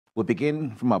We'll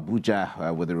begin from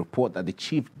Abuja with a report that the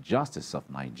Chief Justice of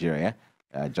Nigeria,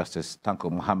 Justice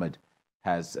Tanko Mohammed,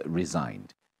 has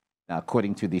resigned. Now,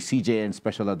 according to the CJN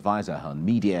Special Advisor on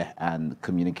Media and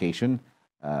Communication,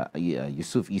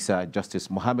 Yusuf Isah, Justice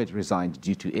Mohammed resigned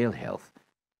due to ill health.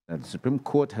 Now, the Supreme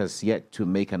Court has yet to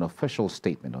make an official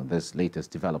statement on this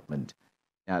latest development.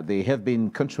 Now, there have been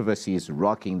controversies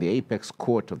rocking the apex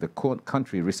court of the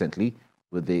country recently,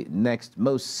 with the next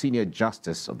most senior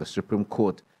justice of the Supreme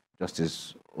Court,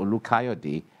 Justice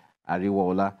Olukayode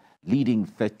Ariwoola, leading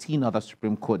 13 other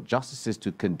Supreme Court justices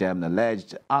to condemn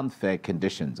alleged unfair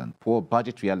conditions and poor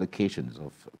budgetary allocations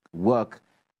of work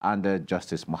under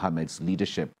Justice Mohammed's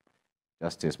leadership.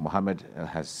 Justice Mohammed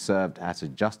has served as a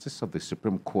justice of the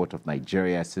Supreme Court of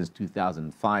Nigeria since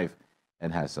 2005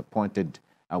 and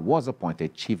was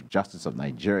appointed Chief Justice of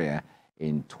Nigeria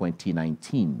in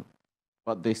 2019.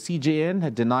 But the CJN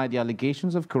had denied the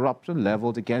allegations of corruption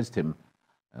leveled against him.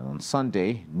 And on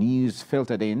Sunday, news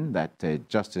filtered in that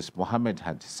Justice Mohammed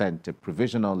had sent a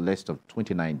provisional list of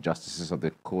 29 justices of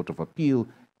the Court of Appeal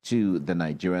to the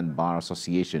Nigerian Bar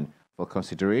Association for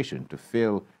consideration to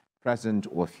fill present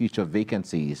or future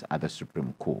vacancies at the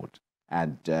Supreme Court.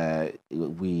 And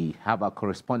we have our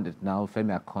correspondent now,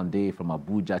 Femi Akonde from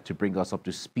Abuja, to bring us up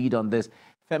to speed on this.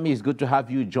 Femi, it's good to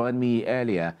have you join me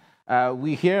earlier.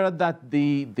 We hear that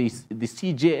the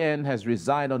CJN has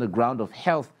resigned on the ground of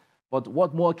health, but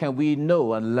what more can we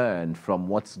know and learn from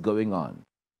what's going on?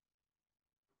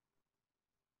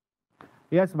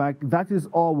 Yes, Mike, that is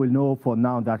all we know for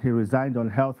now, that he resigned on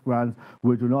health grounds.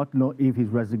 We do not know if his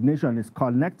resignation is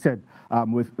connected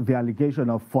with the allegation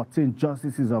of 14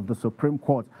 justices of the Supreme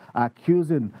Court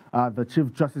accusing the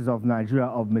Chief Justice of Nigeria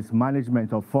of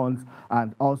mismanagement of funds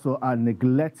and also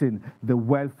neglecting the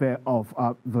welfare of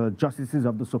the justices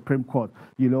of the Supreme Court.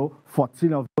 You know,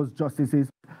 14 of those justices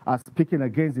are speaking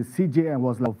against the CJN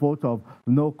was a vote of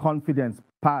no confidence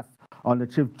passed on the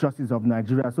Chief Justice of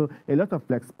Nigeria. So a lot of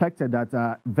people expected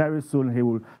that very soon he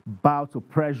will bow to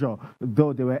pressure,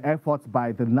 though there were efforts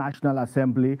by the National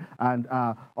Assembly and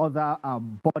other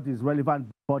bodies, relevant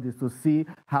bodies, to see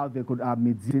how they could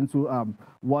mediate into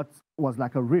what was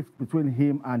like a rift between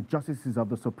him and justices of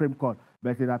the Supreme Court.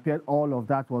 But it appeared all of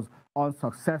that was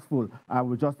unsuccessful. And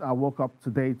we just woke up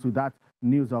today to that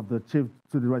news of the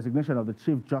resignation of the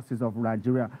Chief Justice of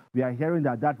Nigeria. We are hearing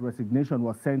that that resignation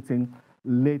was sent in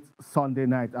late Sunday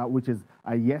night, which is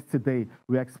yesterday.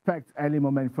 We expect any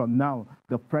moment from now,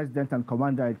 the President and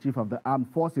Commander-in-Chief of the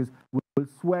Armed Forces will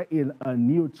swear in a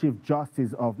new Chief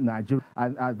Justice of Nigeria,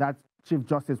 and that Chief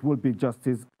Justice will be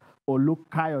Justice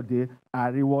Olukayode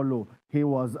Ariwoola. He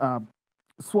was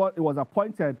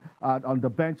appointed on the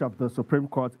bench of the Supreme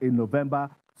Court in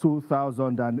November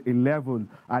 2011,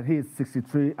 and he is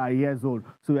 63 years old.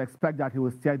 So we expect that he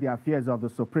will steer the affairs of the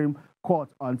Supreme Court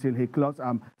until he clocks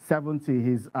 70.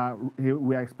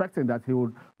 We are expecting that he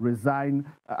would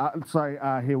resign.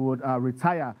 He would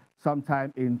retire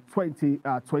sometime in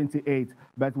 2028.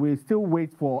 But we still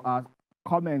wait for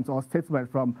comments or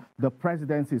statement from the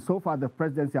presidency. So far, the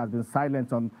presidency has been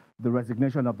silent on the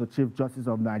resignation of the Chief Justice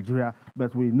of Nigeria.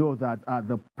 But we know that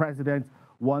the president,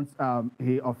 once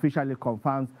he officially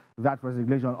confirms that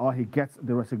resignation or he gets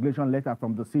the resignation letter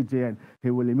from the CJN,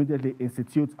 he will immediately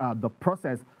institute the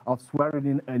process of swearing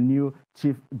in a new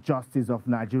Chief Justice of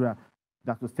Nigeria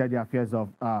that will steer the affairs of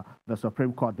the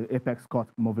Supreme Court, the apex court,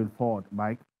 moving forward.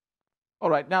 Mike? All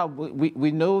right. Now,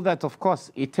 we know that, of course,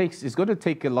 it's going to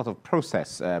take a lot of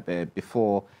process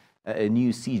before a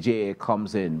new CJA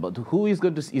comes in. But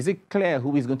is it clear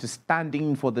who is going to stand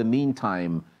in for the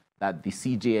meantime that the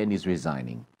CJN is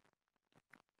resigning?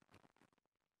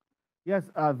 Yes,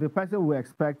 the person we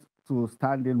expect to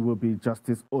stand in will be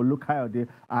Justice Olukayode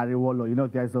Ariwoola. You know,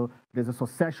 there's a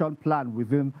succession plan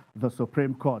within the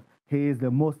Supreme Court. He is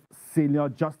the most senior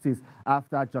justice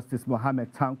after Justice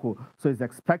Mohammed Tanko. So it's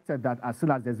expected that as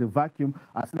soon as there's a vacuum,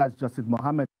 as soon as Justice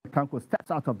Mohammed Tanko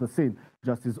steps out of the scene,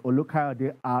 Justice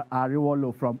Olukayode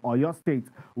Ariwoola from Oyo State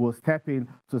will step in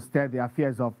to steer the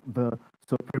affairs of the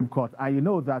Supreme Court. And you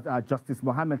know that Justice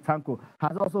Mohammed Tanko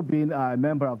has also been a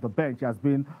member of the bench. He has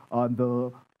been on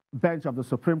the bench of the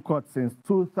Supreme Court since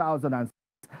 2006.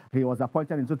 He was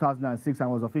appointed in 2006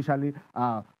 and was officially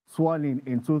sworn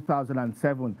in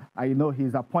 2007. And you know,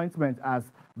 his appointment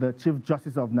as the Chief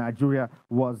Justice of Nigeria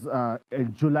was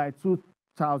in July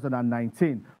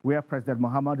 2019, where President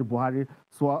Muhammadu Buhari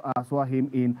swore him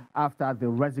in after the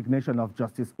resignation of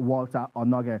Justice Walter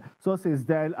Onoge. So since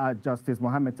then, Justice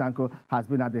Mohammed Tanko has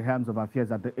been at the helms of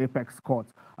affairs at the Apex Court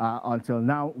until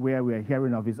now, where we are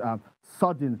hearing of his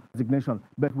sudden resignation.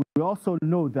 But we also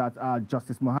know that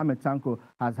Justice Mohammed Tanko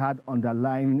has had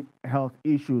underlying health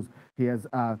issues. He has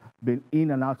been in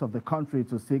and out of the country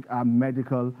to seek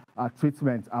medical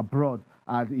treatment abroad.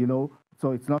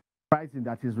 So it's not surprising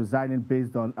that he's resigning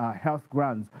based on health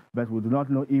grounds, but we do not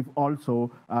know if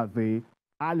also the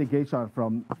allegation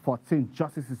from 14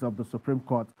 justices of the Supreme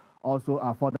Court also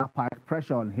further piled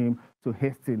pressure on him to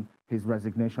hasten his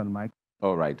resignation, Mike.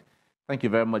 All right. Thank you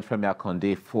very much, Femi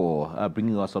Akonde, for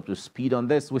bringing us up to speed on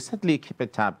this. We certainly keep a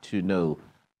tab to know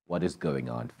what is going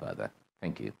on further.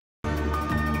 Thank you.